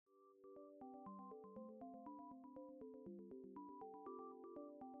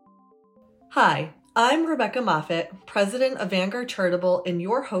Hi, I'm Rebecca Moffett, President of Vanguard Charitable and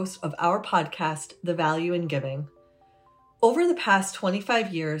your host of our podcast, The Value in Giving. Over the past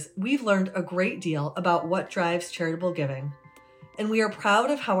 25 years, we've learned a great deal about what drives charitable giving, and we are proud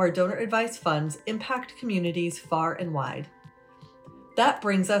of how our donor-advised funds impact communities far and wide. That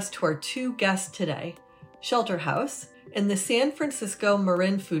brings us to our two guests today, Shelter House and the San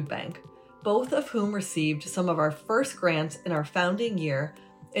Francisco-Marin Food Bank, both of whom received some of our first grants in our founding year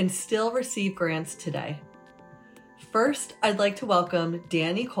and still receive grants today. First, I'd like to welcome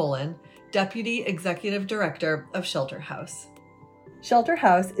Dani Colón, Deputy Executive Director of Shelter House. Shelter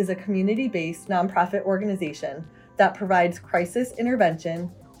House is a community-based nonprofit organization that provides crisis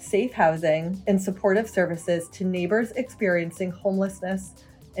intervention, safe housing, and supportive services to neighbors experiencing homelessness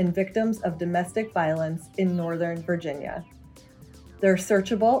and victims of domestic violence in Northern Virginia. They're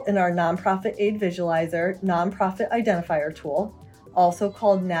searchable in our Nonprofit Aid Visualizer Nonprofit Identifier tool, also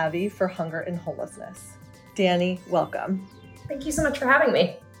called NAVI for hunger and homelessness. Dani, welcome. Thank you so much for having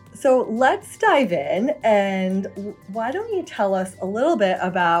me. So let's dive in, and why don't you tell us a little bit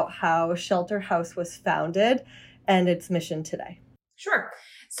about how Shelter House was founded and its mission today? Sure.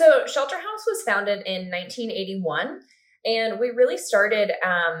 So Shelter House was founded in 1981, and we really started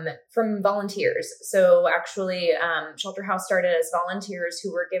from volunteers. So actually, Shelter House started as volunteers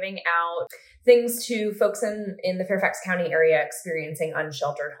who were giving out things to folks in the Fairfax County area experiencing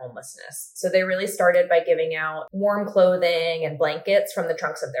unsheltered homelessness. So they really started by giving out warm clothing and blankets from the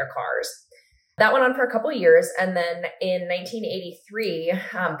trunks of their cars. That went on for a couple of years. And then in 1983,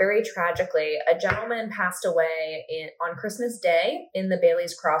 very tragically, a gentleman passed away on Christmas Day in the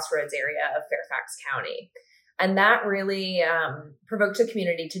Bailey's Crossroads area of Fairfax County. And that really provoked the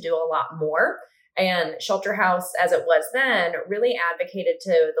community to do a lot more. And Shelter House, as it was then, really advocated to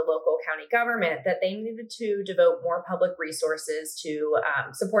the local county government that they needed to devote more public resources to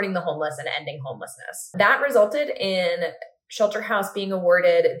supporting the homeless and ending homelessness. That resulted in Shelter House being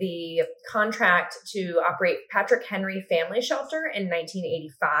awarded the contract to operate Patrick Henry Family Shelter in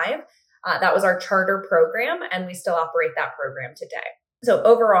 1985. That was our charter program, and we still operate that program today. So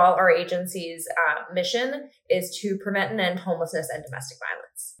overall, our agency's mission is to prevent and end homelessness and domestic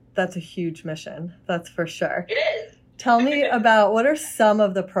violence. That's a huge mission, that's for sure. It is. Tell me about what are some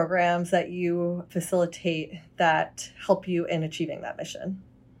of the programs that you facilitate that help you in achieving that mission?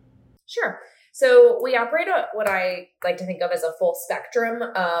 Sure. So we operate what I like to think of as a full spectrum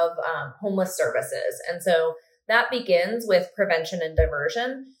of homeless services. And so that begins with prevention and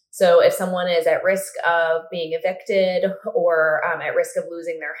diversion. So if someone is at risk of being evicted or at risk of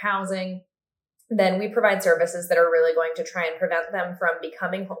losing their housing, then we provide services that are really going to try and prevent them from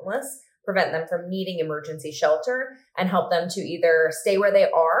becoming homeless, prevent them from needing emergency shelter, and help them to either stay where they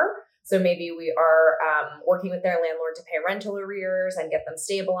are. So maybe we are working with their landlord to pay rental arrears and get them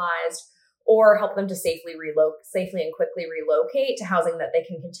stabilized, or help them to safely and quickly relocate to housing that they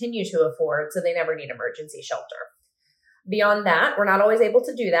can continue to afford so they never need emergency shelter. Beyond that, we're not always able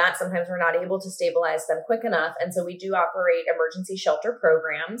to do that. Sometimes we're not able to stabilize them quick enough. And so we do operate emergency shelter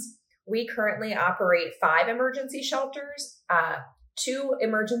programs. We currently operate 5 emergency shelters, 2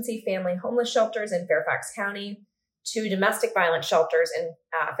 emergency family homeless shelters in Fairfax County, 2 domestic violence shelters in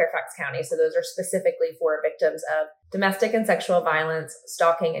Fairfax County. So those are specifically for victims of domestic and sexual violence,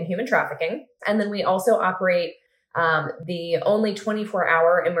 stalking, and human trafficking. And then we also operate the only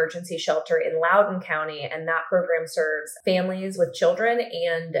 24-hour emergency shelter in Loudoun County, and that program serves families with children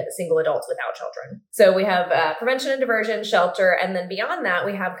and single adults without children. So we have prevention and diversion, shelter, and then beyond that,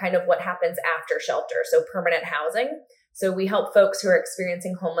 we have kind of what happens after shelter, so permanent housing. So we help folks who are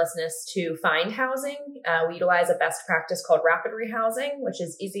experiencing homelessness to find housing. We utilize a best practice called rapid rehousing, which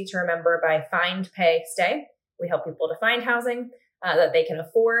is easy to remember by find, pay, stay. We help people to find housing that they can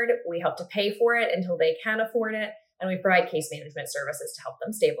afford. We help to pay for it until they can afford it. And we provide case management services to help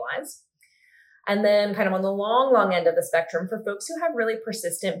them stabilize. And then kind of on the long end of the spectrum, for folks who have really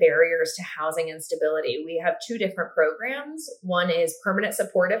persistent barriers to housing and stability, we have 2 different programs. One is permanent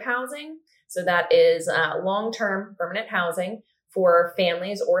supportive housing. So that is long-term permanent housing for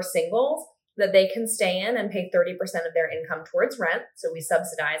families or singles that they can stay in and pay 30% of their income towards rent. So we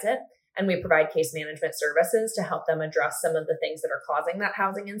subsidize it. And we provide case management services to help them address some of the things that are causing that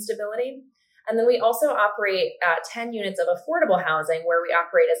housing instability. And then we also operate 10 units of affordable housing where we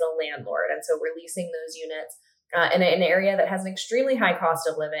operate as a landlord. And so we're leasing those units in an area that has an extremely high cost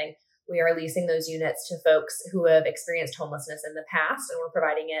of living. We are leasing those units to folks who have experienced homelessness in the past, and we're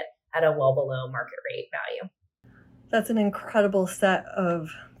providing it at a well below market rate value. That's an incredible set of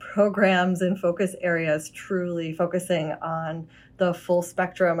programs and focus areas, truly focusing on the full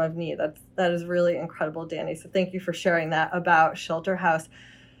spectrum of need. That is really incredible, Dani. So thank you for sharing that about Shelter House.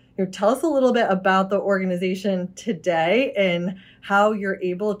 Tell us a little bit about the organization today and how you're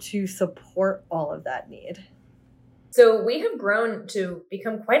able to support all of that need. So we have grown to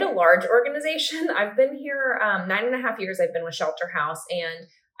become quite a large organization. I've been here 9.5 years. I've been with Shelter House, and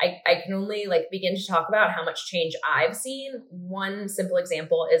I can only begin to talk about how much change I've seen. One simple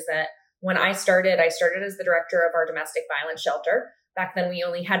example is that when I started as the director of our domestic violence shelter. Back then, we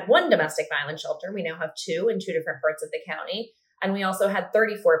only had one domestic violence shelter. We now have two in two different parts of the county. And we also had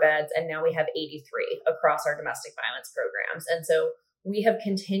 34 beds, and now we have 83 across our domestic violence programs. And so we have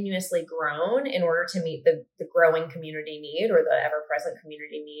continuously grown in order to meet the growing community need, or the ever-present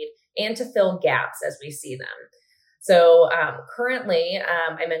community need, and to fill gaps as we see them. So currently,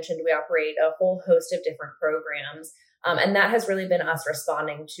 I mentioned we operate a whole host of different programs, and that has really been us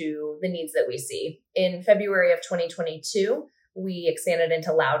responding to the needs that we see. In February of 2022, we expanded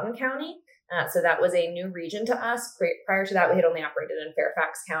into Loudoun County. So that was a new region to us. Prior to that, we had only operated in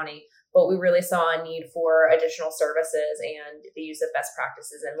Fairfax County, but we really saw a need for additional services and the use of best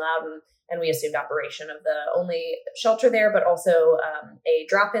practices in Loudoun. And we assumed operation of the only shelter there, but also a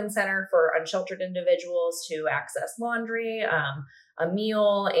drop-in center for unsheltered individuals to access laundry, a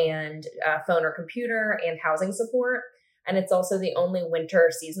meal, and phone or computer, and housing support. And it's also the only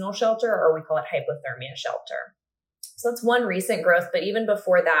winter seasonal shelter, or we call it hypothermia shelter. So that's one recent growth. But even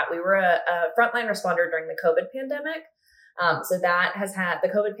before that, we were a frontline responder during the COVID pandemic. So that the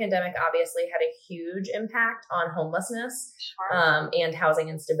COVID pandemic obviously had a huge impact on homelessness and housing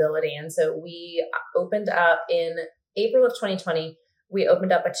instability. And so we opened up in April of 2020, we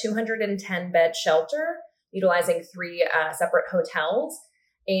opened up a 210 bed shelter utilizing 3 separate hotels.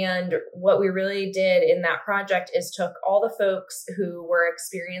 And what we really did in that project is took all the folks who were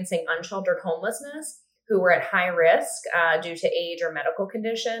experiencing unsheltered homelessness, who were at high risk due to age or medical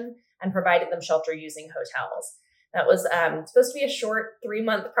condition, and provided them shelter using hotels. That was supposed to be a short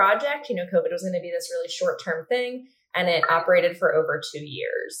 3-month project. COVID was going to be this really short-term thing, and it operated for over 2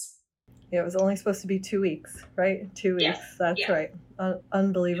 years. Yeah, it was only supposed to be 2 weeks, right? 2 weeks. Yes. That's right.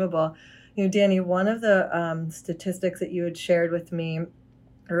 Unbelievable. Dani, one of the statistics that you had shared with me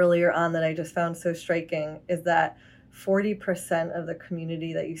earlier on that I just found so striking is that 40% of the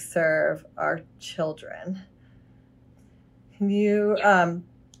community that you serve are children.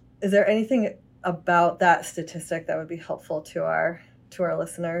 Is there anything about that statistic that would be helpful to our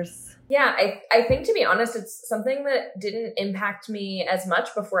listeners? Yeah, I think, to be honest, it's something that didn't impact me as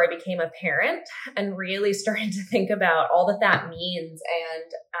much before I became a parent and really started to think about all that means,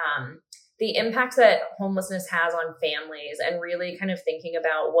 and the impact that homelessness has on families, and really kind of thinking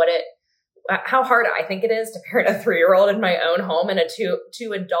about how hard I think it is to parent a 3-year-old in my own home in a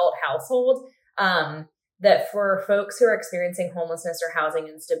two adult household. That for folks who are experiencing homelessness or housing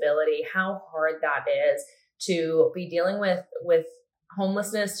instability, how hard that is to be dealing with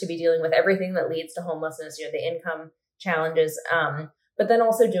homelessness, to be dealing with everything that leads to homelessness, the income challenges, but then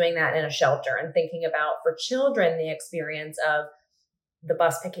also doing that in a shelter, and thinking about, for children, the experience of the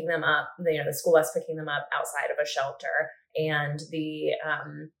bus picking them up, the school bus picking them up outside of a shelter, and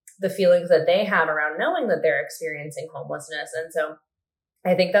the feelings that they have around knowing that they're experiencing homelessness. And so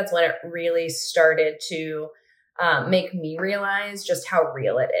I think that's when it really started to make me realize just how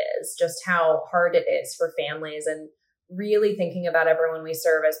real it is, just how hard it is for families, and really thinking about everyone we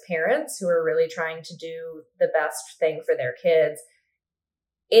serve as parents who are really trying to do the best thing for their kids.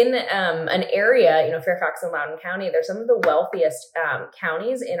 In an area, Fairfax and Loudoun County, they're some of the wealthiest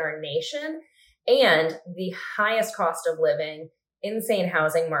counties in our nation, and the highest cost of living, insane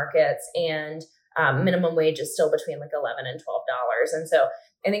housing markets, and minimum wage is still between $11 and $12. And so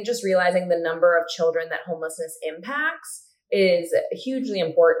I think just realizing the number of children that homelessness impacts is hugely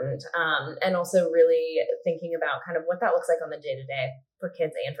important. And also really thinking about kind of what that looks like on the day-to-day for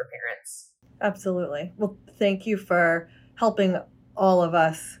kids and for parents. Absolutely. Well, thank you for helping all of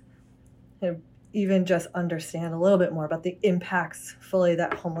us even just understand a little bit more about the impacts fully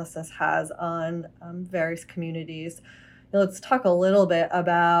that homelessness has on various communities. Let's talk a little bit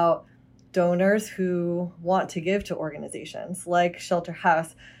about donors who want to give to organizations like Shelter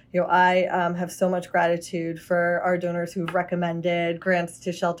House. I have so much gratitude for our donors who've recommended grants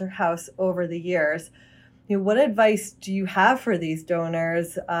to Shelter House over the years. What advice do you have for these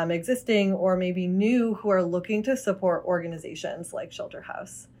donors, existing or maybe new, who are looking to support organizations like Shelter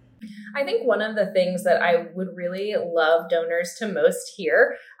House? I think one of the things that I would really love donors to most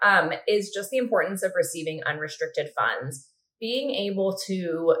hear is just the importance of receiving unrestricted funds. Being able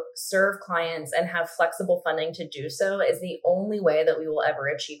to serve clients and have flexible funding to do so is the only way that we will ever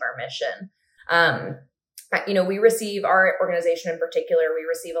achieve our mission. our organization in particular, we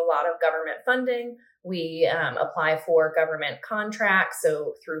receive a lot of government funding. We apply for government contracts,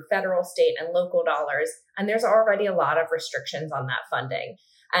 so through federal, state, and local dollars. And there's already a lot of restrictions on that funding.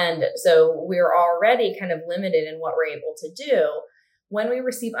 And so we're already kind of limited in what we're able to do. When we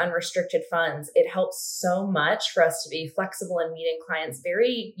receive unrestricted funds, it helps so much for us to be flexible in meeting clients'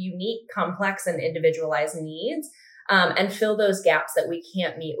 very unique, complex, and individualized needs, and fill those gaps that we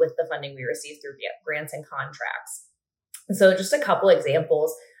can't meet with the funding we receive through grants and contracts. So just a couple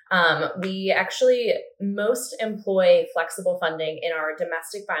examples. We actually most employ flexible funding in our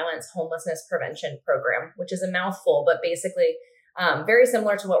domestic violence homelessness prevention program, which is a mouthful, but basically very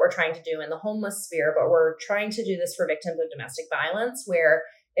similar to what we're trying to do in the homeless sphere, but we're trying to do this for victims of domestic violence, where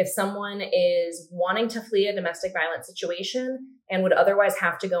if someone is wanting to flee a domestic violence situation and would otherwise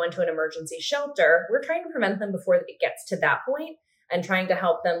have to go into an emergency shelter, we're trying to prevent them before it gets to that point and trying to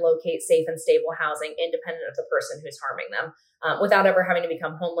help them locate safe and stable housing independent of the person who's harming them, without ever having to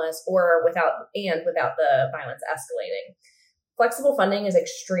become homeless or without the violence escalating. Flexible funding is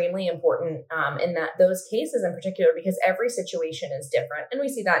extremely important in those cases in particular, because every situation is different. And we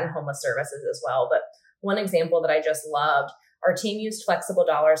see that in homeless services as well. But one example that I just loved, our team used flexible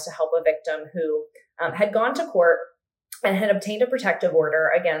dollars to help a victim who had gone to court and had obtained a protective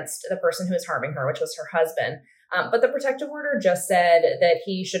order against the person who was harming her, which was her husband. But the protective order just said that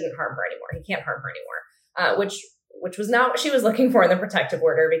he shouldn't harm her anymore. He can't harm her anymore, which was not what she was looking for in the protective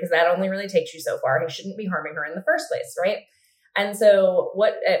order, because that only really takes you so far. He shouldn't be harming her in the first place, right? And so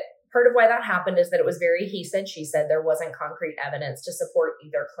part of why that happened is that it was very he said, she said. There wasn't concrete evidence to support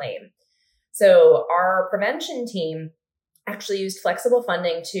either claim. So our prevention team actually used flexible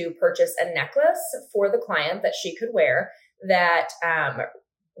funding to purchase a necklace for the client that she could wear that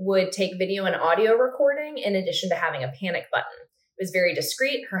would take video and audio recording in addition to having a panic button. It was very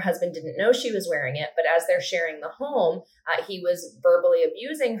discreet. Her husband didn't know she was wearing it, but as they're sharing the home, he was verbally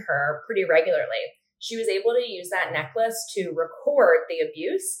abusing her pretty regularly. She was able to use that necklace to record the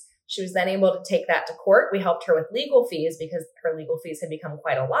abuse. She was then able to take that to court. We helped her with legal fees because her legal fees had become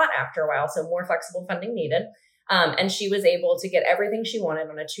quite a lot after a while, so more flexible funding needed. And she was able to get everything she wanted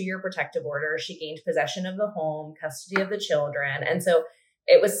on a 2-year protective order. She gained possession of the home, custody of the children. And so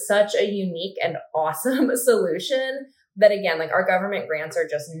it was such a unique and awesome solution that, again, like our government grants are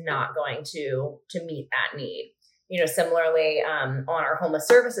just not going to meet that need. Similarly, on our homeless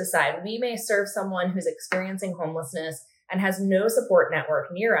services side, we may serve someone who's experiencing homelessness and has no support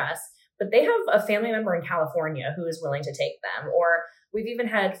network near us, but they have a family member in California who is willing to take them. Or we've even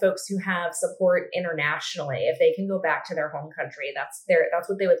had folks who have support internationally. If they can go back to their home country, that's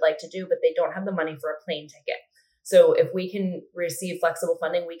what they would like to do, but they don't have the money for a plane ticket. So if we can receive flexible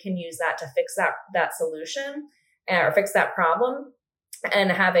funding, we can use that to fix that solution or fix that problem,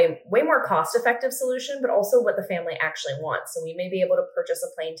 and have a way more cost-effective solution, but also what the family actually wants. So we may be able to purchase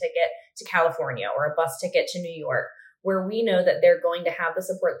a plane ticket to California or a bus ticket to New York, where we know that they're going to have the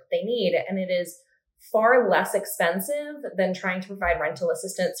support that they need. And it is far less expensive than trying to provide rental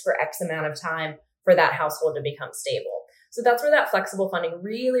assistance for X amount of time for that household to become stable. So that's where that flexible funding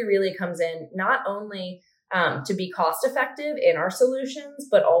really, really comes in, not only to be cost-effective in our solutions,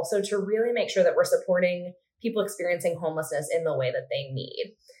 but also to really make sure that we're supporting people experiencing homelessness in the way that they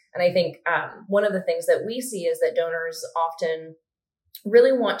need. And I think one of the things that we see is that donors often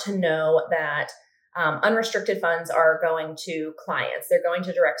really want to know that unrestricted funds are going to clients. They're going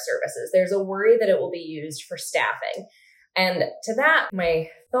to direct services. There's a worry that it will be used for staffing. And to that, my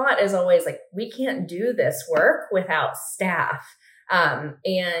thought is always like, we can't do this work without staff.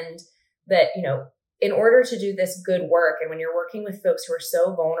 And that, in order to do this good work, and when you're working with folks who are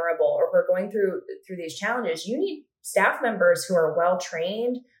so vulnerable or who are going through these challenges, you need staff members who are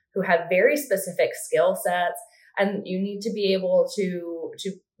well-trained, who have very specific skill sets, and you need to be able to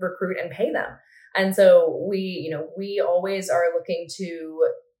recruit and pay them. And so we always are looking to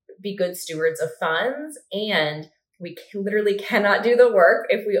be good stewards of funds, and we literally cannot do the work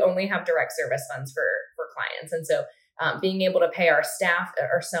if we only have direct service funds for clients. And so being able to pay our staff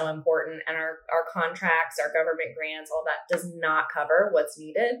are so important, and our contracts, our government grants, all that does not cover what's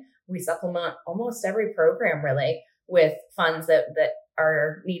needed. We supplement almost every program really with funds that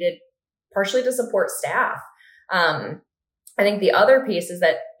are needed partially to support staff. I think the other piece is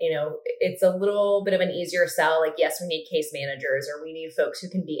that, it's a little bit of an easier sell. Like, yes, we need case managers or we need folks who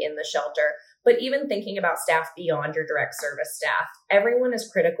can be in the shelter, but even thinking about staff beyond your direct service staff, everyone is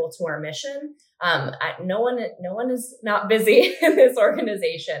critical to our mission. No one is not busy in this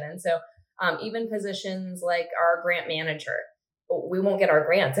organization. And so even positions like our grant manager, we won't get our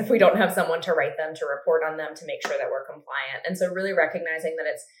grants if we don't have someone to write them, to report on them, to make sure that we're compliant. And so really recognizing that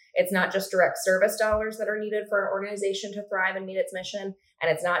it's not just direct service dollars that are needed for an organization to thrive and meet its mission.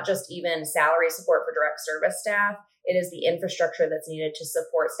 And it's not just even salary support for direct service staff. It is the infrastructure that's needed to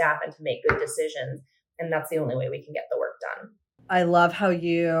support staff and to make good decisions. And that's the only way we can get the work done. I love how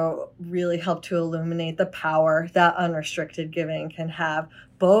you really help to illuminate the power that unrestricted giving can have,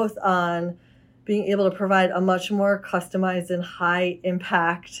 both on being able to provide a much more customized and high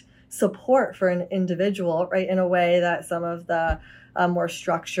impact support for an individual, right, in a way that some of the more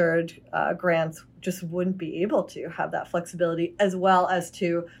structured grants just wouldn't be able to have that flexibility, as well as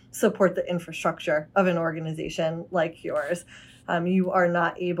to support the infrastructure of an organization like yours. You are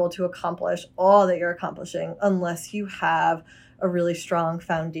not able to accomplish all that you're accomplishing unless you have a really strong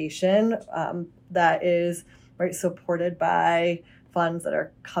foundation that is, right, supported by funds that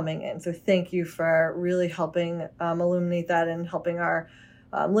are coming in. So thank you for really helping illuminate that and helping our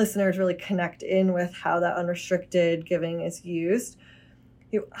listeners really connect in with how that unrestricted giving is used.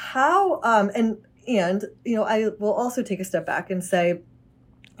 I will also take a step back and say,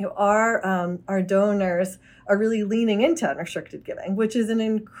 our donors are really leaning into unrestricted giving, which is an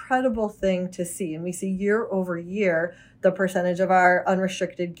incredible thing to see. And we see year over year the percentage of our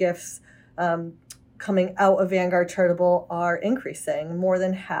unrestricted gifts coming out of Vanguard Charitable are increasing. More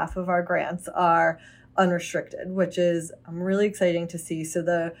than half of our grants are unrestricted, which is really exciting to see. So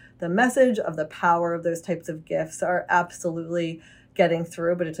the message of the power of those types of gifts are absolutely getting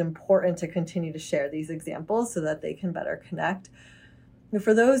through, but it's important to continue to share these examples so that they can better connect.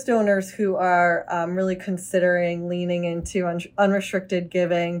 For those donors who are really considering leaning into unrestricted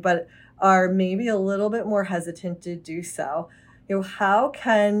giving, but are maybe a little bit more hesitant to do so, how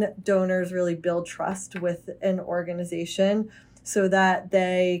can donors really build trust with an organization so that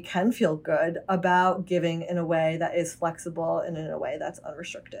they can feel good about giving in a way that is flexible and in a way that's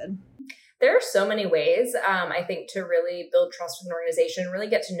unrestricted? There are so many ways, I think, to really build trust with an organization, really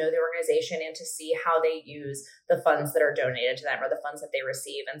get to know the organization and to see how they use the funds that are donated to them or the funds that they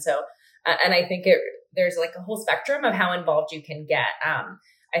receive. And so, and I think there's like a whole spectrum of how involved you can get.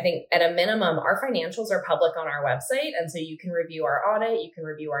 I think at a minimum, our financials are public on our website. And so you can review our audit, you can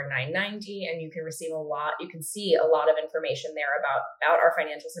review our 990, and you can see a lot of information there about our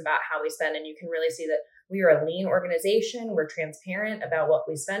financials and about how we spend. And you can really see that we are a lean organization. We're transparent about what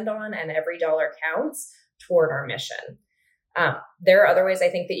we spend on, and every dollar counts toward our mission. There are other ways I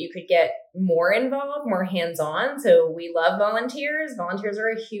think that you could get more involved, more hands-on. So we love volunteers. Volunteers are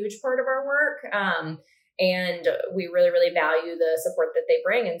a huge part of our work. And we really, really value the support that they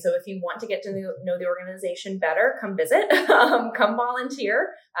bring. And so if you want to get to know the organization better, come visit, come volunteer.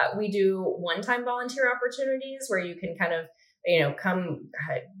 We do one-time volunteer opportunities where you can kind of, come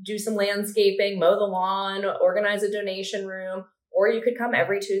do some landscaping, mow the lawn, organize a donation room, or you could come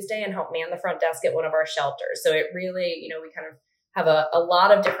every Tuesday and help man the front desk at one of our shelters. So it really, we kind of have a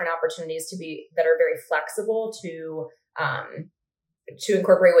lot of different opportunities that are very flexible to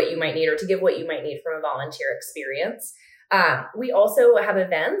incorporate what you might need or to give what you might need from a volunteer experience. We also have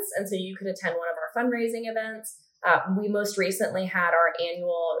events, and so you could attend one of our fundraising events. We most recently had our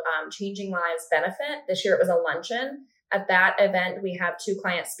annual Changing Lives benefit. This year it was a luncheon. At that event, we have 2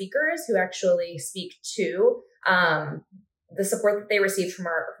 client speakers who actually speak to the support that they received from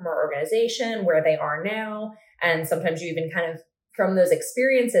our organization, where they are now. And sometimes you even kind of, from those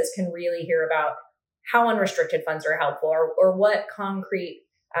experiences, can really hear about how unrestricted funds are helpful or what concrete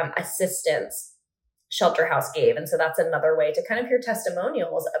assistance Shelter House gave. And so that's another way to kind of hear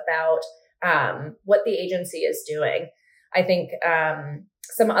testimonials about what the agency is doing. I think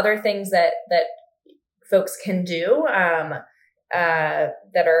some other things that folks can do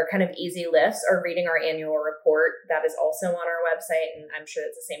that are kind of easy lifts are reading our annual report. That is also on our website. And I'm sure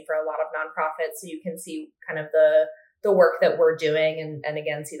it's the same for a lot of nonprofits. So you can see kind of the work that we're doing and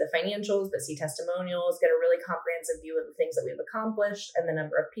again, see the financials, but see testimonials, get a really comprehensive view of the things that we've accomplished and the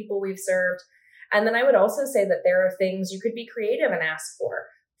number of people we've served. And then I would also say that there are things you could be creative and ask for.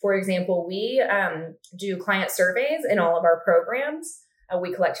 For example, we do client surveys in all of our programs.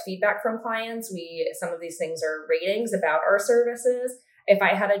 We collect feedback from clients. Some of these things are ratings about our services. If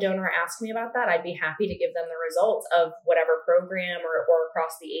I had a donor ask me about that, I'd be happy to give them the results of whatever program or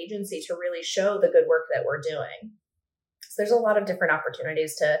across the agency to really show the good work that we're doing. So there's a lot of different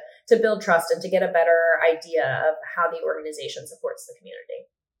opportunities to build trust and to get a better idea of how the organization supports the community.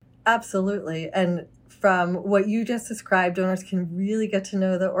 Absolutely. And from what you just described, donors can really get to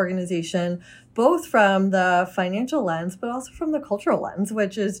know the organization, both from the financial lens, but also from the cultural lens,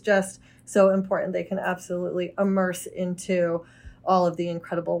 which is just so important. They can absolutely immerse into all of the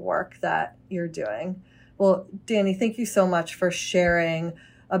incredible work that you're doing. Well, Dani, thank you so much for sharing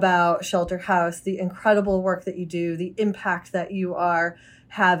about Shelter House, the incredible work that you do, the impact that you are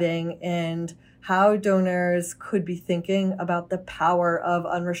having, and how donors could be thinking about the power of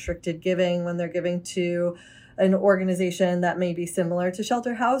unrestricted giving when they're giving to an organization that may be similar to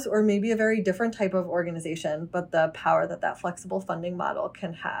Shelter House or maybe a very different type of organization, but the power that that flexible funding model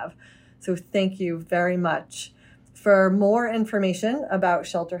can have. So thank you very much. For more information about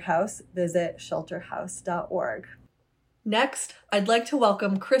Shelter House, visit shelterhouse.org. Next, I'd like to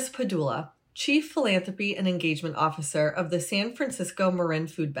welcome Chris Padula, Chief Philanthropy and Engagement Officer of the San Francisco-Marin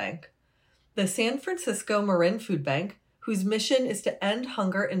Food Bank. The San Francisco-Marin Food Bank, whose mission is to end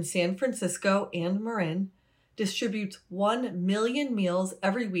hunger in San Francisco and Marin, distributes 1 million meals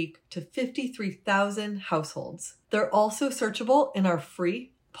every week to 53,000 households. They're also searchable in our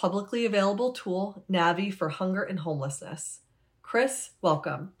free, publicly available tool, Navi for Hunger and Homelessness. Chris,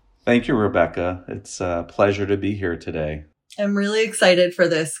 welcome. Thank you, Rebecca. It's a pleasure to be here today. I'm really excited for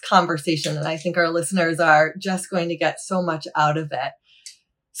this conversation, and I think our listeners are just going to get so much out of it.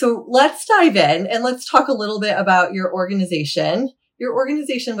 So let's dive in and let's talk a little bit about your organization. Your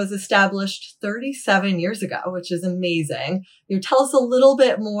organization was established 37 years ago, which is amazing. Tell us a little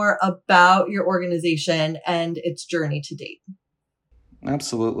bit more about your organization and its journey to date.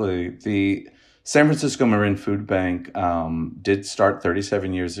 Absolutely. The San Francisco-Marin Food Bank did start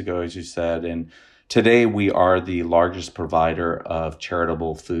 37 years ago, as you said, and today we are the largest provider of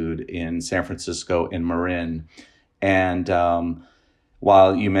charitable food in San Francisco and Marin. And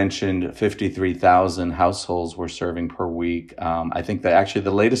while you mentioned 53,000 households we're serving per week, I think that actually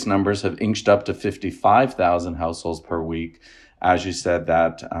the latest numbers have inched up to 55,000 households per week. As you said,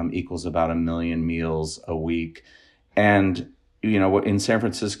 that equals about 1 million meals a week. And, you know, in San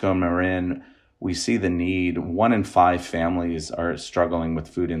Francisco and Marin, we see the need. 1 in 5 families are struggling with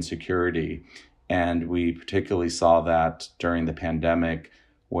food insecurity. And we particularly saw that during the pandemic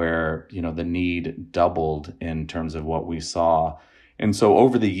where, you know, the need doubled in terms of what we saw. And so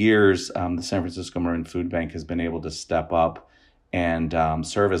over the years, the San Francisco-Marin Food Bank has been able to step up and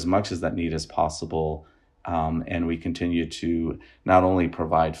serve as much as that need as possible. And we continue to not only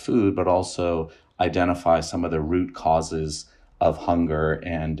provide food, but also identify some of the root causes of hunger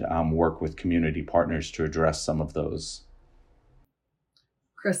and work with community partners to address some of those.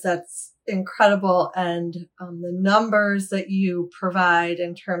 Chris, that's incredible. And the numbers that you provide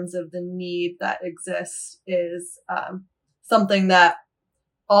in terms of the need that exists is something that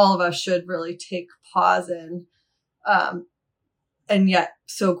all of us should really take pause in. And yet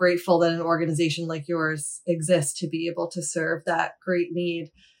so grateful that an organization like yours exists to be able to serve that great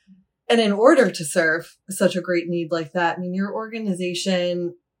need. And in order to serve such a great need like that, I mean, your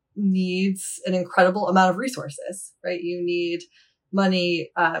organization needs an incredible amount of resources, right? You need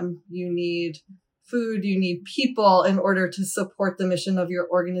money, you need food, you need people in order to support the mission of your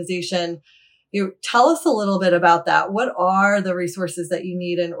organization. Tell us a little bit about that. What are the resources that you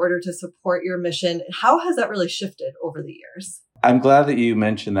need in order to support your mission? How has that really shifted over the years? I'm glad that you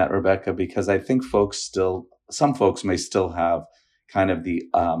mentioned that, Rebecca, because I think some folks may still have kind of the,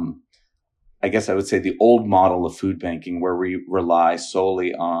 I guess I would say the old model of food banking where we rely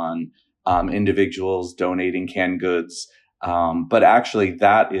solely on individuals donating canned goods. But actually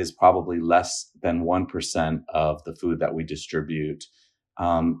that is probably less than 1% of the food that we distribute.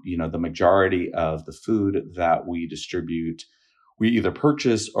 The majority of the food that we distribute, we either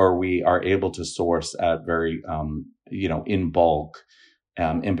purchase or we are able to source at very, in bulk.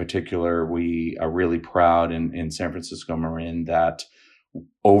 In particular, we are really proud in San Francisco Marin that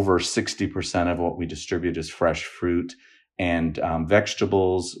over 60% of what we distribute is fresh fruit and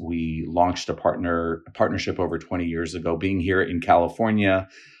vegetables. We launched a partnership over 20 years ago. Being here in California,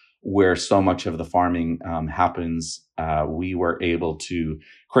 where so much of the farming happens, we were able to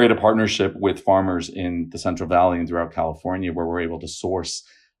create a partnership with farmers in the Central Valley and throughout California, where we're able to source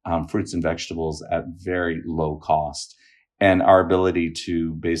fruits and vegetables at very low cost. And our ability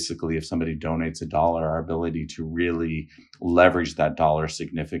to basically, if somebody donates $1, our ability to really leverage that dollar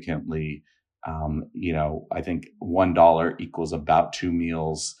significantly, I think $1 equals about 2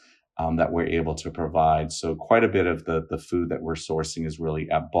 meals that we're able to provide. So quite a bit of the food that we're sourcing is really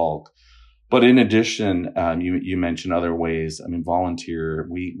at bulk. But in addition, you mentioned other ways. I mean, volunteer.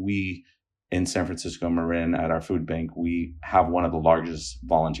 We in San Francisco Marin at our food bank, we have one of the largest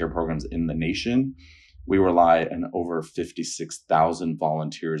volunteer programs in the nation. We rely on over 56,000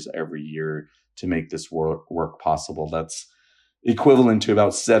 volunteers every year to make this work possible. That's equivalent to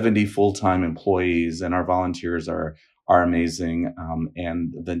about 70 full-time employees, and our volunteers are amazing.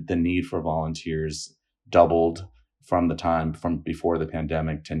 And the need for volunteers doubled from the time from before the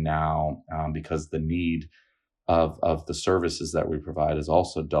pandemic to now, because the need of the services that we provide has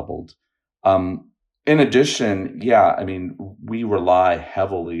also doubled. In addition, we rely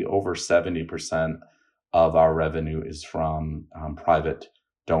heavily, over 70% of our revenue is from private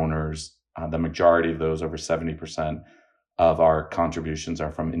donors. The majority of those, over 70% of our contributions,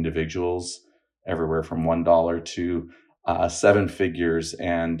 are from individuals, everywhere from $1 to seven figures.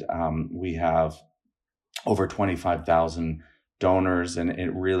 And we have over 25,000 donors, and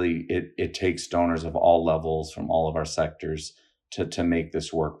it takes donors of all levels from all of our sectors to make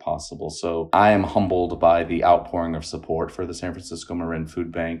this work possible. So I am humbled by the outpouring of support for the San Francisco-Marin Food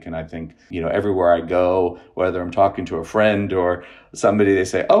Bank. And I think, everywhere I go, whether I'm talking to a friend or somebody, they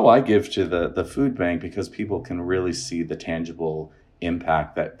say, oh, I give to the food bank, because people can really see the tangible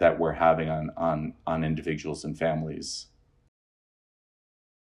impact that we're having on individuals and families.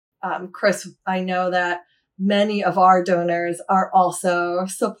 Chris, I know that many of our donors are also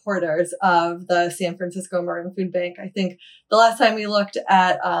supporters of the San Francisco-Marin Food Bank. I think the last time we looked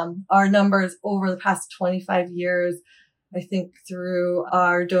at our numbers over the past 25 years, I think through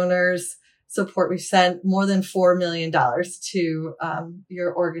our donors' support, we've sent more than $4 million to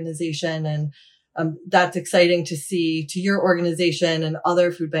your organization. And that's exciting to see, to your organization and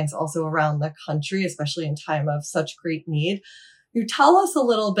other food banks also around the country, especially in time of such great need. You tell us a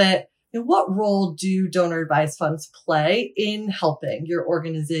little bit, what role do donor advised funds play in helping your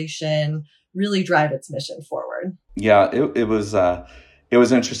organization really drive its mission forward? Yeah, it was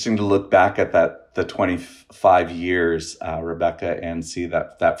interesting to look back at the 25 years, Rebecca, and see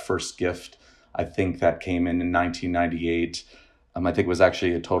that first gift. I think that came in 1998. I think it was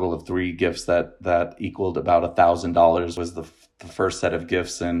actually a total of 3 gifts that equaled about $1,000 was the first set of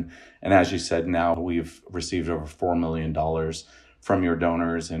gifts. And as you said, now we've received over $4 million from your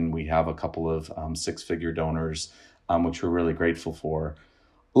donors, and we have a couple of 6-figure donors, which we're really grateful for.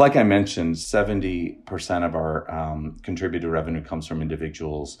 Like I mentioned, 70% of our contributed revenue comes from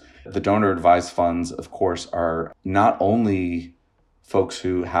individuals. The donor advised funds, of course, are not only folks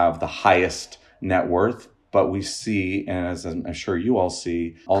who have the highest net worth, but we see, and as I'm sure you all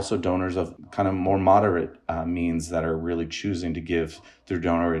see, also donors of kind of more moderate means that are really choosing to give through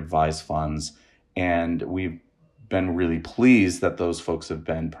donor advised funds. And we've been really pleased that those folks have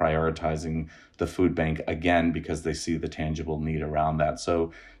been prioritizing the food bank again, because they see the tangible need around that.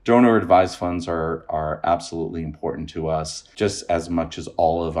 So donor advised funds are absolutely important to us, just as much as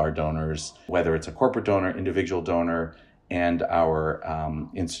all of our donors, whether it's a corporate donor, individual donor, and our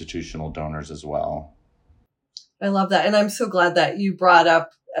institutional donors as well. I love that. And I'm so glad that you brought up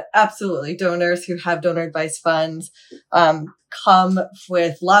absolutely donors who have donor advised funds come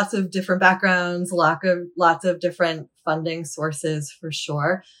with lots of different backgrounds, lots of different funding sources for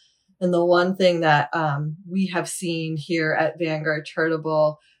sure. And the one thing that we have seen here at Vanguard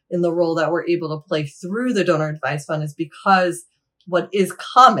Charitable in the role that we're able to play through the donor advised fund is because what is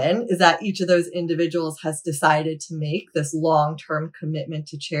common is that each of those individuals has decided to make this long-term commitment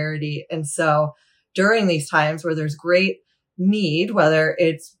to charity. And so during these times where there's great need, whether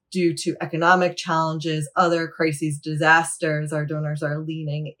it's due to economic challenges, other crises, disasters, our donors are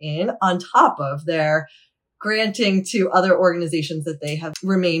leaning in on top of their granting to other organizations that they have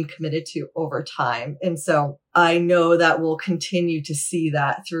remained committed to over time. And so I know that we'll continue to see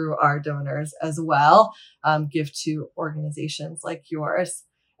that through our donors as well, give to organizations like yours.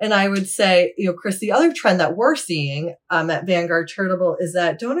 And I would say, Chris, the other trend that we're seeing at Vanguard Charitable is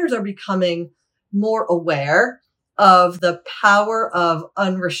that donors are becoming more aware of the power of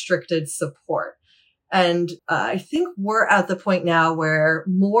unrestricted support. And I think we're at the point now where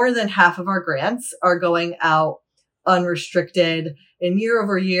more than half of our grants are going out unrestricted, and year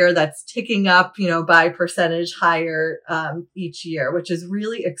over year, that's ticking up, by percentage higher each year, which is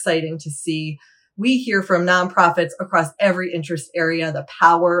really exciting to see. We hear from nonprofits across every interest area the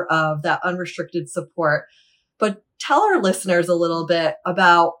power of that unrestricted support. But tell our listeners a little bit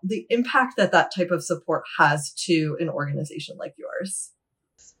about the impact that type of support has to an organization like yours.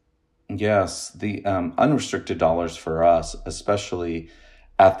 Yes, the unrestricted dollars for us, especially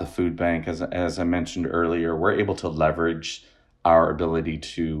at the food bank, as I mentioned earlier, we're able to leverage our ability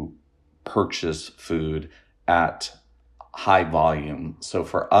to purchase food at high volume. So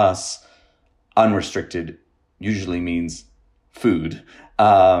for us, unrestricted usually means food.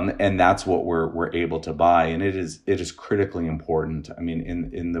 And that's what we're able to buy. And it is critically important. I mean,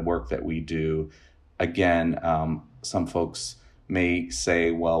 in the work that we do, again, some folks may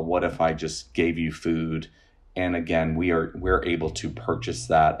say, well, what if I just gave you food? And again, we're able to purchase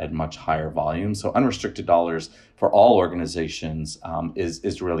that at much higher volume. So unrestricted dollars for all organizations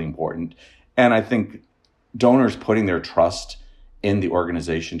is really important. And I think donors putting their trust in the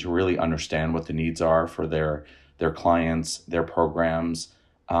organization to really understand what the needs are for their clients, their programs,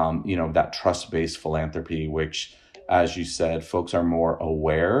 that trust-based philanthropy, which, as you said, folks are more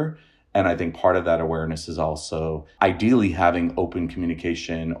aware. And I think part of that awareness is also ideally having open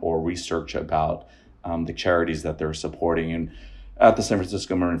communication or research about the charities that they're supporting. And at the San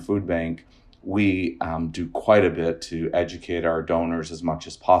Francisco-Marin Food Bank, we do quite a bit to educate our donors as much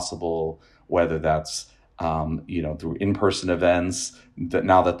as possible, whether that's through in-person events, that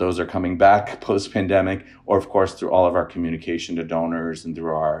now that those are coming back post-pandemic, or of course through all of our communication to donors and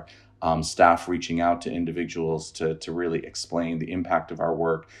through our staff reaching out to individuals to really explain the impact of our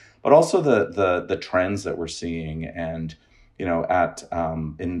work, but also the trends that we're seeing, and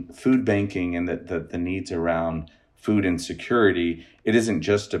in food banking and the needs around food insecurity. It isn't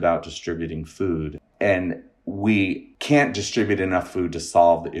just about distributing food, and we can't distribute enough food to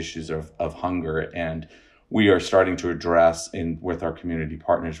solve the issues of hunger. And we are starting to address with our community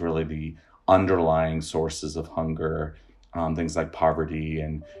partners really the underlying sources of hunger, things like poverty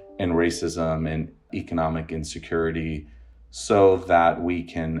and racism and economic insecurity, so that we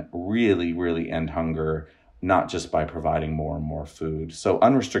can really, really end hunger, not just by providing more and more food. So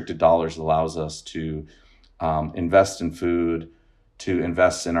unrestricted dollars allows us to invest in food, to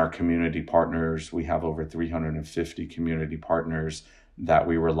invest in our community partners. We have over 350 community partners that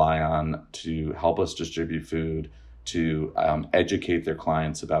we rely on to help us distribute food, to educate their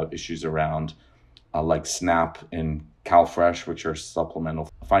clients about issues around like SNAP and CalFresh, which are supplemental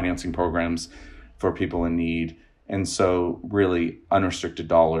financing programs for people in need. And so really unrestricted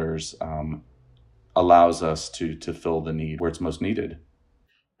dollars allows us to fill the need where it's most needed.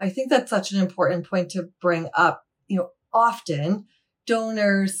 I think that's such an important point to bring up. Often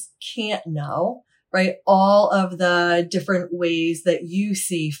donors can't know, right, all of the different ways that you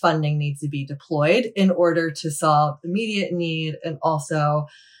see funding needs to be deployed in order to solve immediate need and also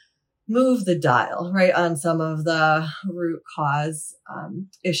move the dial, right, on some of the root cause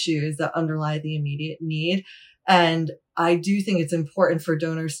issues that underlie the immediate need. And I do think it's important for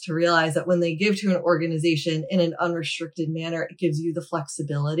donors to realize that when they give to an organization in an unrestricted manner, it gives you the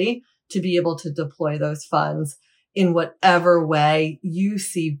flexibility to be able to deploy those funds in whatever way you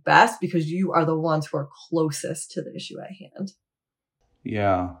see best, because you are the ones who are closest to the issue at hand.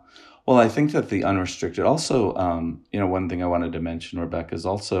 Yeah. Well, I think that the unrestricted also, one thing I wanted to mention, Rebecca, is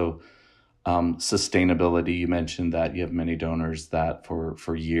also sustainability. You mentioned that you have many donors that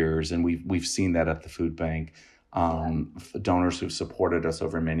for years, and we've seen that at the food bank, donors who've supported us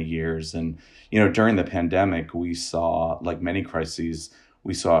over many years. And, during the pandemic, we saw, like many crises,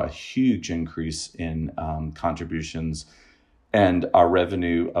 we saw a huge increase in contributions, and our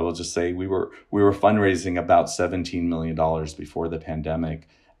revenue. I will just say we were fundraising about $17 million before the pandemic.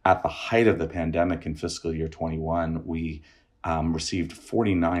 At the height of the pandemic in fiscal year 21, we received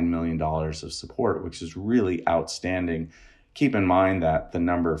 $49 million of support, which is really outstanding. Keep in mind that the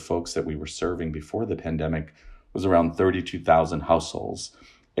number of folks that we were serving before the pandemic was around 32,000 households.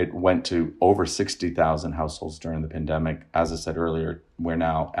 It went to over 60,000 households during the pandemic. As I said earlier, we're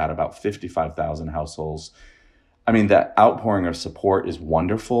now at about 55,000 households. I mean, that outpouring of support is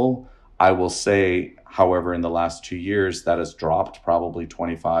wonderful. I will say, however, in the last 2 years, that has dropped probably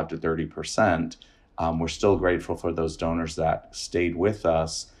 25 to 30%. We're still grateful for those donors that stayed with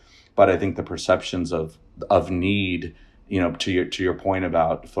us. But I think the perceptions of need, to your point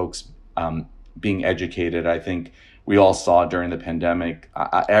about folks being educated, I think we all saw during the pandemic,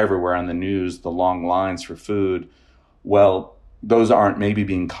 everywhere on the news, the long lines for food. Well, those aren't maybe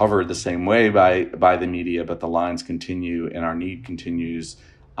being covered the same way by the media, but the lines continue and our need continues.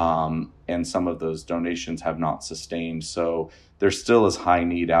 And some of those donations have not sustained. So there still is high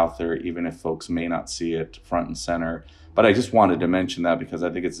need out there, even if folks may not see it front and center. But I just wanted to mention that because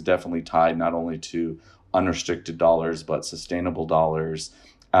I think it's definitely tied not only to unrestricted dollars, but sustainable dollars,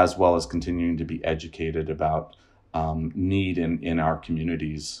 as well as continuing to be educated about need in our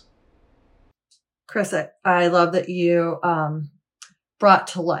communities. Chris, I love that you brought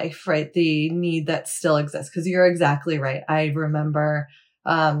to life, right, the need that still exists, because you're exactly right. I remember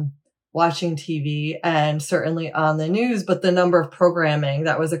watching TV and certainly on the news, but the number of programming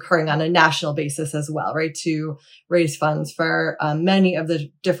that was occurring on a national basis as well, right, to raise funds for many of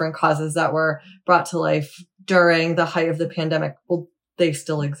the different causes that were brought to life during the height of the pandemic. Well, they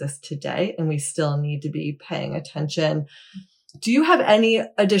still exist today, and we still need to be paying attention. Do you have any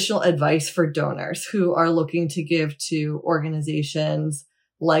additional advice for donors who are looking to give to organizations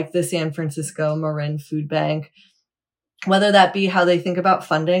like the San Francisco-Marin Food Bank, whether that be how they think about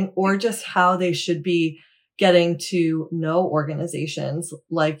funding or just how they should be getting to know organizations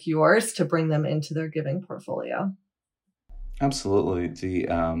like yours to bring them into their giving portfolio? Absolutely.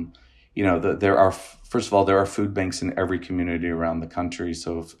 There are, first of all, there are food banks in every community around the country.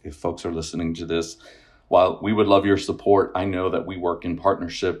 So if folks are listening to this, while we would love your support, I know that we work in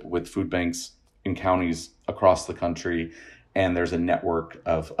partnership with food banks in counties across the country, and there's a network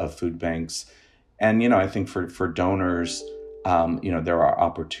of food banks. And, I think for donors, there are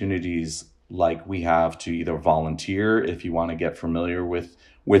opportunities like we have to either volunteer if you want to get familiar with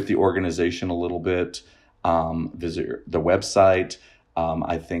the organization a little bit, visit the website.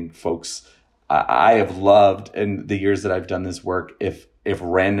 I think folks, I have loved in the years that I've done this work, if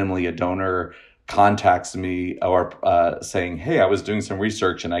randomly a donor contacts me or saying, hey, I was doing some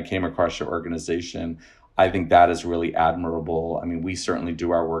research and I came across your organization, I think that is really admirable. I mean, we certainly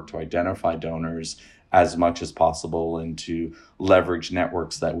do our work to identify donors as much as possible and to leverage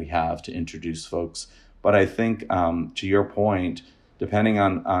networks that we have to introduce folks. But I think to your point, depending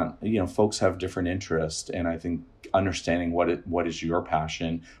on folks have different interests, and I think understanding what is your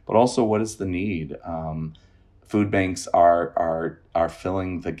passion, but also what is the need. Food banks are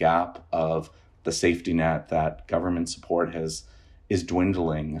filling the gap of the safety net that government support is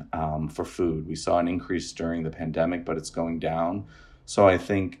dwindling for food. We saw an increase during the pandemic, but it's going down. So I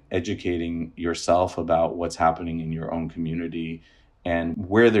think educating yourself about what's happening in your own community and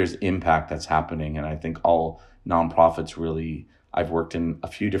where there's impact that's happening. And I think all nonprofits really, I've worked in a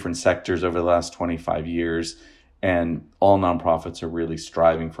few different sectors over the last 25 years, and all nonprofits are really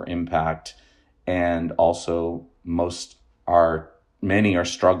striving for impact. And also many are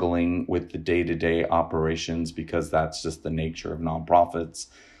struggling with the day-to-day operations because that's just the nature of nonprofits.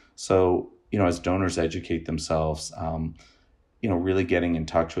 So, as donors educate themselves, really getting in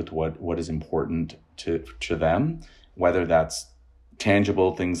touch with what is important to them, whether that's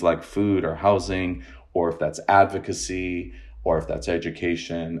tangible things like food or housing, or if that's advocacy, or if that's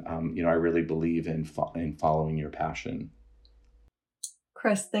education. I really believe in following your passion.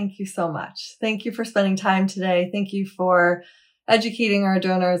 Chris, thank you so much. Thank you for spending time today. Thank you for educating our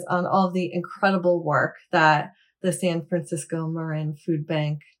donors on all of the incredible work that the San Francisco-Marin Food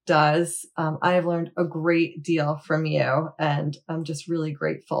Bank does. I have learned a great deal from you, and I'm just really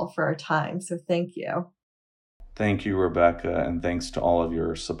grateful for our time. So thank you. Thank you, Rebecca, and thanks to all of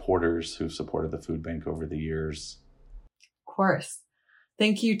your supporters who've supported the food bank over the years. Of course.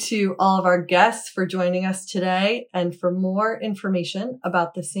 Thank you to all of our guests for joining us today. And for more information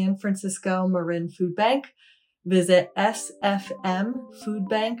about the San Francisco-Marin Food Bank, visit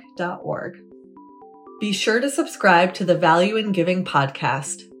sfmfoodbank.org. Be sure to subscribe to the Value in Giving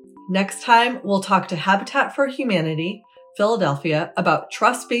podcast. Next time, we'll talk to Habitat for Humanity, Philadelphia, about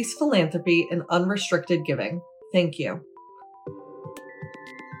trust-based philanthropy and unrestricted giving. Thank you.